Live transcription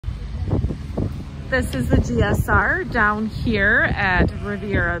This is the GSR down here at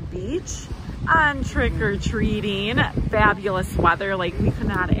Riviera Beach on trick-or-treating. Fabulous weather, like we could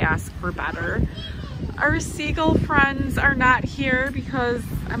not ask for better. Our seagull friends are not here because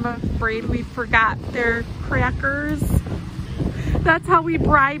I'm afraid we forgot their crackers. That's how we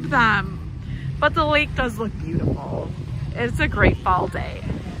bribe them. But the lake does look beautiful. It's a great fall day.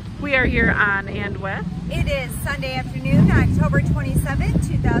 We are here on and with. It is Sunday afternoon, October 27,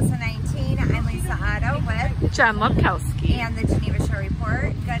 2019. I'm Lisa Otto with Jen Lepkowski. And the Geneva Shore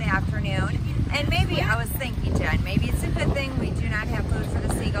Report. Good afternoon. And maybe I was thinking, Jen, maybe it's a good thing we do not have food for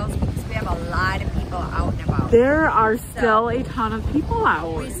the seagulls because we have a lot of people out and about. There are still a ton of people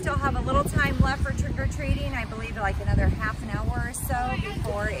out. We still have a little time left for trick-or-treating. I believe like another half an hour or so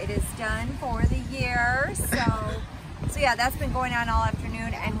before it is done for the year. So yeah, that's been going on all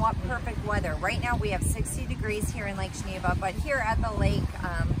afternoon, and what perfect weather. Right now we have 60 degrees here in Lake Geneva, but here at the lake,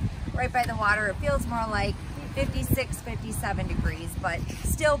 right by the water, it feels more like 56, 57 degrees, but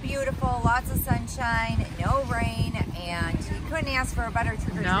still beautiful, lots of sunshine, no rain, and you couldn't ask for a better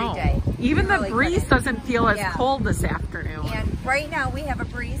trick-or-treat day. Even the breeze doesn't feel as cold this afternoon. And right now we have a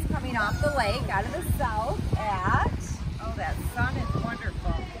breeze coming off the lake out of the south at, oh, that sun is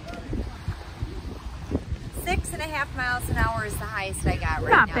wonderful. 6.5 miles an hour is the highest I got right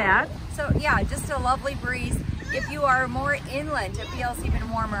now. Not bad. So yeah, just a lovely breeze. If you are more inland, it feels even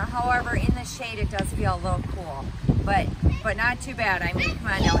warmer. However, in the shade, it does feel a little cool, but not too bad. I mean, come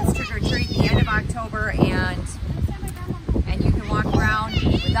on now, it's trick-or-treat the end of October, and you can walk around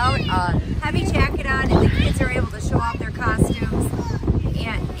without a heavy jacket on, and the kids are able to show off their costumes.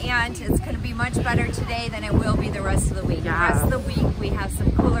 And it's going to be much better today than it will be the rest of the week. Yeah. The rest of the week, we have some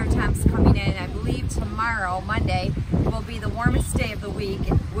cooler temps coming in. I believe tomorrow, Monday, will be the warmest day of the week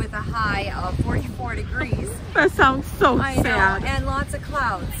with a high of 44 degrees. That sounds so sad. I know, and lots of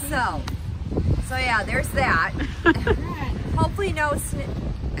clouds. So yeah, there's that. Hopefully no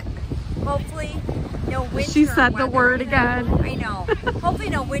winter. She said weather. the word again. I know. Hopefully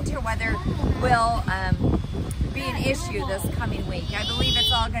no winter weather will be an issue this coming week. I believe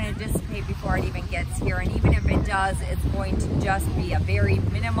it's all going to dissipate before it even gets here, and even if it does, it's going to just be a very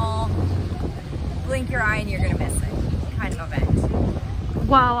minimal, blink your eye and you're going to miss it kind of event.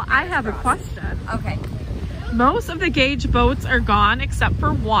 Well, I have a question. Okay. Most of the gauge boats are gone except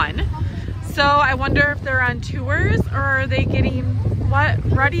for one. So I wonder if they're on tours or are they getting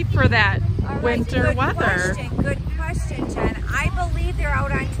ready for that winter weather? Good question, Jen. I believe they're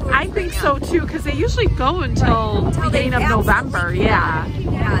out on tours. I think so too, because they usually go until beginning of November. Yeah.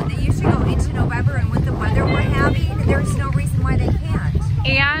 Yeah, they usually go into November, and with the weather we're having, there's no reason why they can't.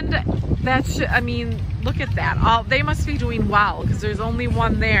 And that's, I mean, look at that. They must be doing well because there's only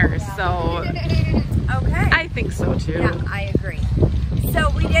one there. So okay. I think so too. Yeah, I agree. So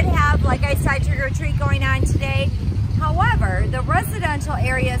we did have, like I said, trick-or-treat going on today. However, the residential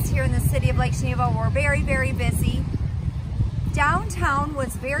areas here in the city of Lake Geneva were very, very busy. Downtown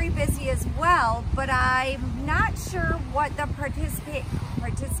was very busy as well, but I'm not sure what the participation,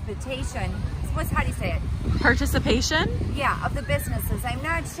 how do you say it? Participation? Yeah, of the businesses. I'm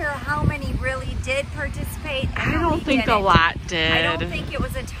not sure how many really did participate. I don't think a lot did. I don't think it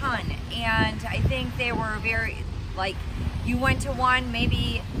was a ton. And I think they were very, like, you went to one,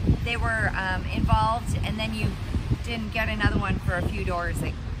 maybe they were involved, and then you didn't get another one for a few doors.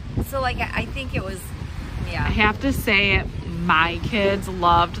 So, like, I think it was, yeah. I have to say, my kids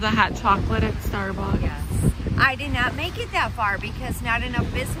loved the hot chocolate at Starbucks. Yes. I did not make it that far because not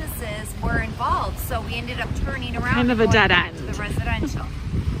enough businesses were involved, so we ended up turning around. Kind of a dead end. To the residential.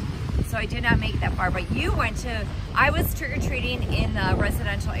 So I did not make it that far, but you went to, I was trick-or-treating in the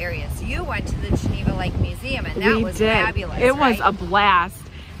residential areas. You went to the Geneva Lake Museum, and that was fabulous. It was a blast.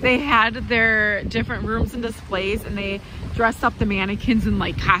 They had their different rooms and displays, and they dressed up the mannequins in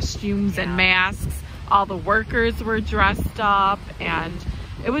like costumes and masks. All the workers were dressed up, and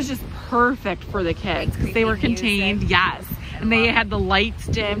it was just perfect for the kids because they were contained. Yes, and they had the lights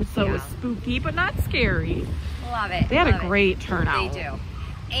dimmed, so it was spooky but not scary. Love it. They had a great turnout. They do.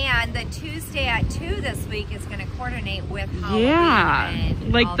 And the Tuesday at 2 this week is going to coordinate with Halloween. Yeah,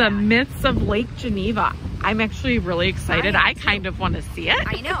 and like the that. myths of Lake Geneva. I'm actually really excited. I kind of want to see it.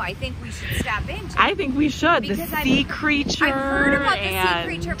 I know. I think we should stop in. I think we should. Because the sea creature. I've heard about the sea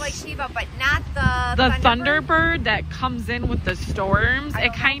creature of Lake Geneva, but not the Thunderbird that comes in with the storms.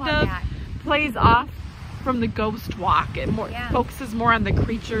 It kind of plays off from the ghost walk. It focuses more on the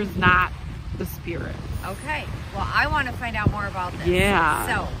creatures, not the spirits. Okay. Well, I want to find out more about this. Yeah.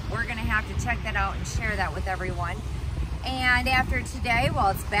 So we're going to have to check that out and share that with everyone. And after today, well,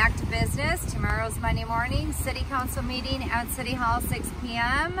 it's back to business. Tomorrow's Monday morning, City Council meeting at City Hall, 6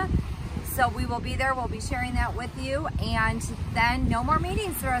 p.m. So we will be there. We'll be sharing that with you. And then no more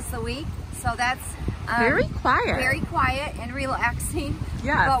meetings the rest of the week. So that's very quiet. Very quiet and relaxing.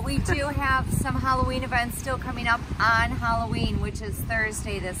 Yeah. But we do have some Halloween events still coming up on Halloween, which is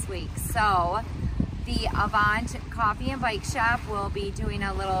Thursday this week. So the Avant Coffee and Bike Shop will be doing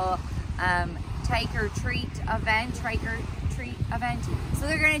a little trick or treat event. So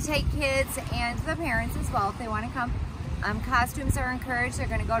they're going to take kids and the parents as well if they want to come. Costumes are encouraged. They're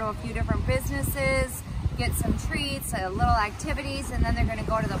going to go to a few different businesses, get some treats, little activities, and then they're going to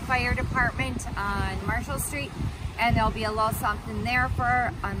go to the fire department on Marshall Street, and there'll be a little something there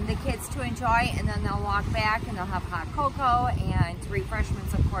for the kids to enjoy, and then they'll walk back and they'll have hot cocoa and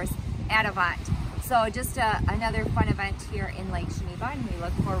refreshments, of course, at Avant. So just another fun event here in Lake Geneva, and we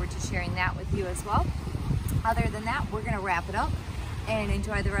look forward to sharing that with you as well. Other than that, we're going to wrap it up and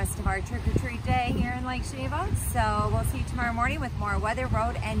enjoy the rest of our trick-or-treat day here in Lake Geneva. So we'll see you tomorrow morning with more weather,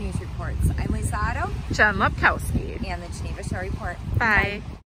 road, and news reports. I'm Lisa Otto. Jen Lepkowski. And the Geneva Show Report. Bye. Bye.